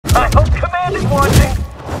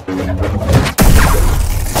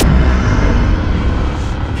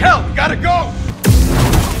Kel, we gotta go!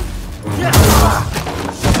 This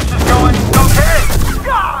is going okay!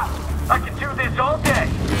 I can do this all day!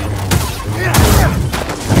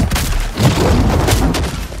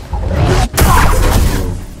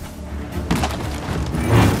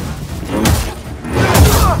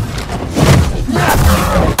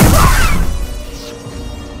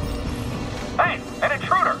 Hey, an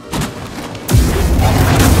intruder!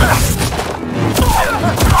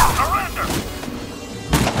 Surrender!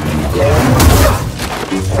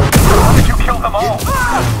 Did you kill them all?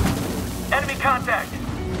 Enemy contact!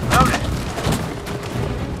 Noted!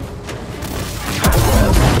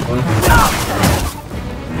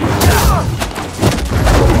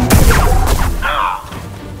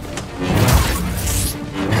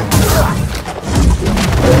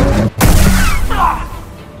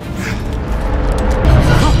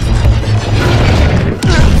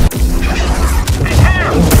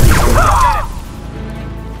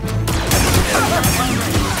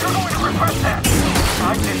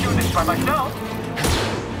 By myself.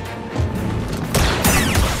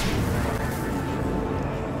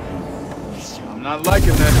 I'm not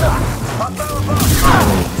liking this.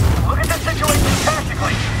 Look at this situation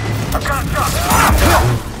tactically. I've got a shot.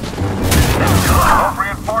 Hope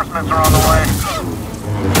reinforcements are on the way.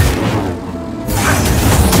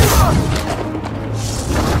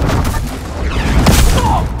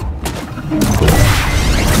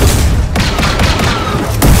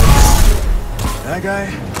 That guy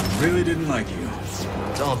really didn't like you.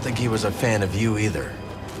 Don't think he was a fan of you either.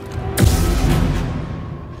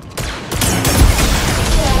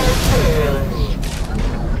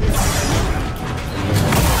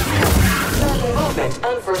 Movement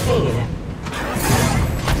unforeseen.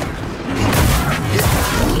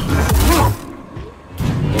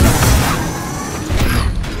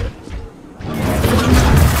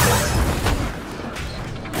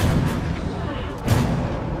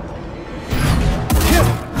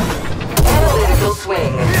 Analytical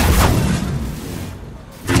swing.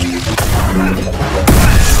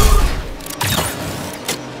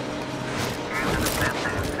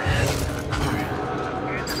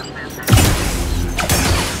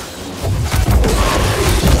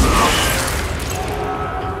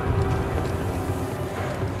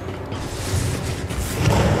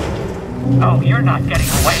 Oh, you're not getting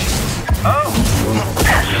away. Oh!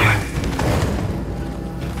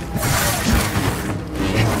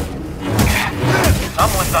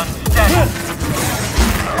 Someone's unsteady.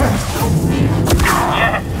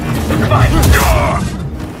 Yes! Fight!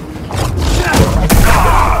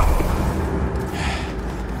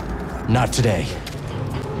 Not today.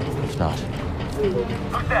 If not.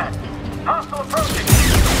 Who's that? Hostile approaching!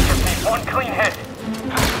 Just need one clean hit.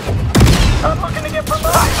 I'm looking to get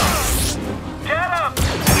promoted! Get up!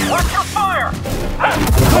 Watch your fire!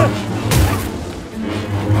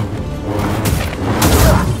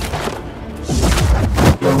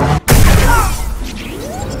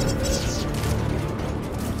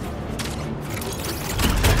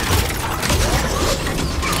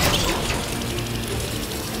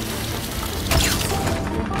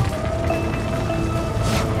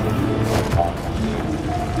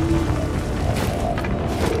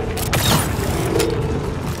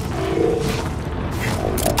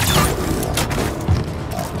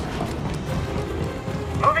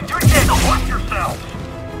 Moving to engage. Watch yourself.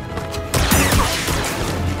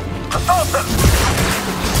 Assault them.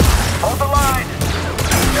 Hold the line.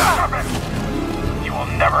 Stop it. You will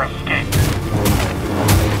never escape.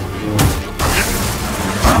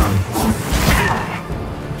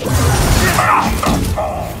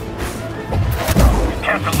 You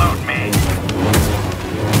can't elude me.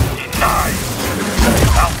 Denied.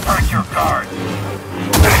 I'll break your guard.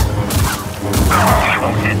 You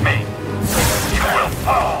won't hit me. You will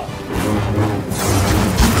fall.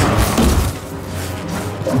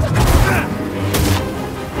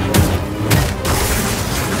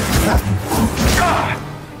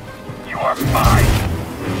 You are mine.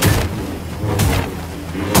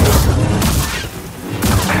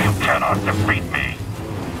 You cannot defeat me.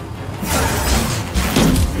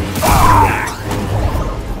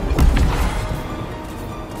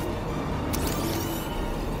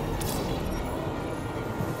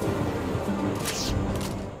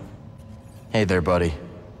 Hey there, buddy.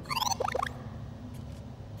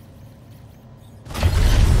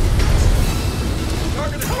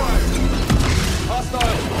 Target acquired.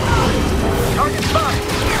 Hostile. Target spotted.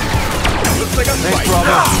 Looks like a Thanks, fight.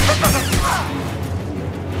 brother. I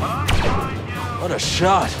find you. What a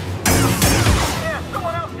shot. Yeah,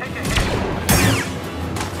 someone else take a hit.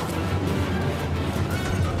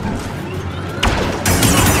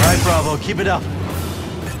 Bravo. Keep it up.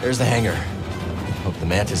 There's the hangar. Hope the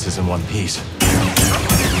Mantis is in one piece. Who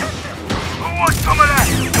wants some of that?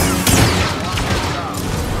 He's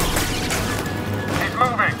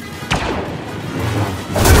moving.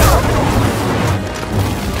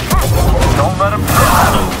 Don't let him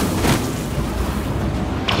go.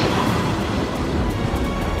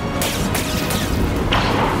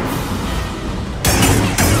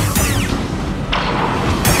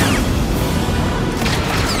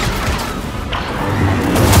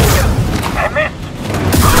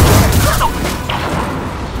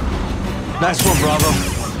 Nice one, Bravo.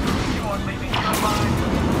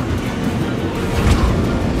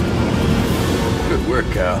 Good work,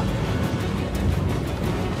 Cal.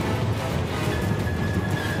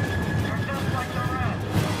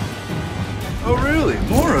 Oh, really?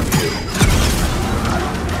 More of you?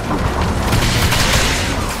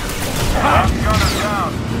 Gunner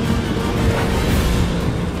down.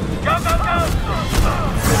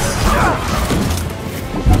 Go!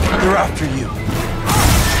 They're after you.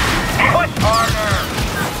 Push harder!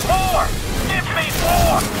 More! Give me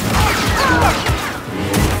more!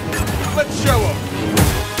 Let's show them.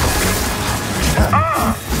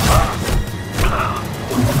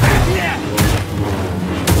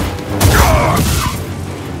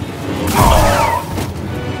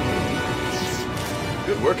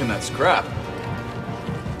 Good work in that scrap.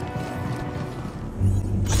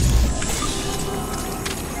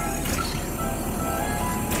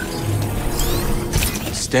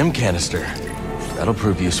 Stem canister. That'll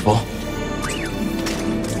prove useful.